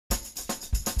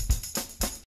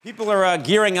People are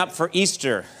gearing up for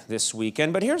Easter this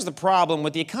weekend, but here's the problem.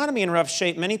 With the economy in rough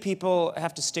shape, many people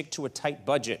have to stick to a tight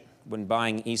budget when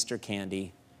buying Easter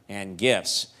candy and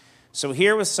gifts. So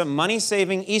here with some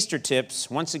money-saving Easter tips,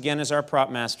 once again is our prop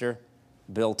master,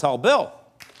 Bill Tull. Bill.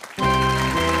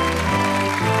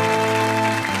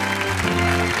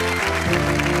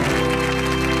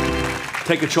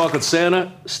 Take a chocolate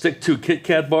Santa, stick 2 Kit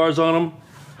Kat bars on them,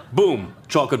 boom,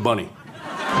 chocolate bunny.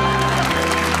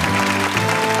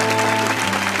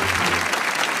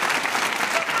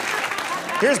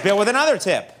 Here's Bill with another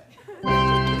tip.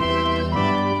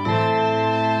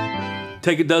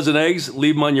 Take a dozen eggs,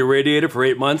 leave them on your radiator for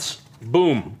 8 months,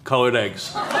 boom, colored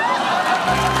eggs.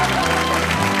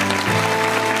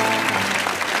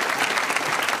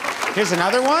 Here's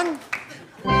another one.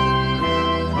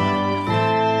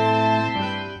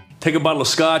 Take a bottle of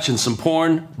scotch and some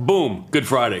porn, boom, Good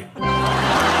Friday.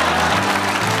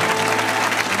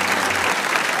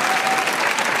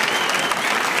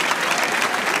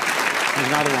 Here's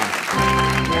another one.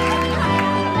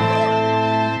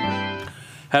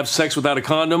 Have sex without a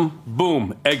condom,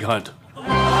 boom, egg hunt.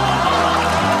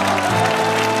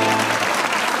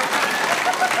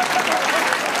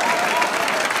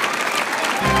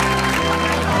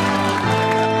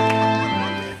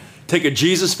 Take a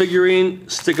Jesus figurine,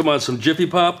 stick him on some Jiffy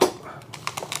Pop.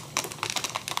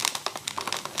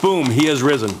 Boom, he has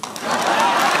risen.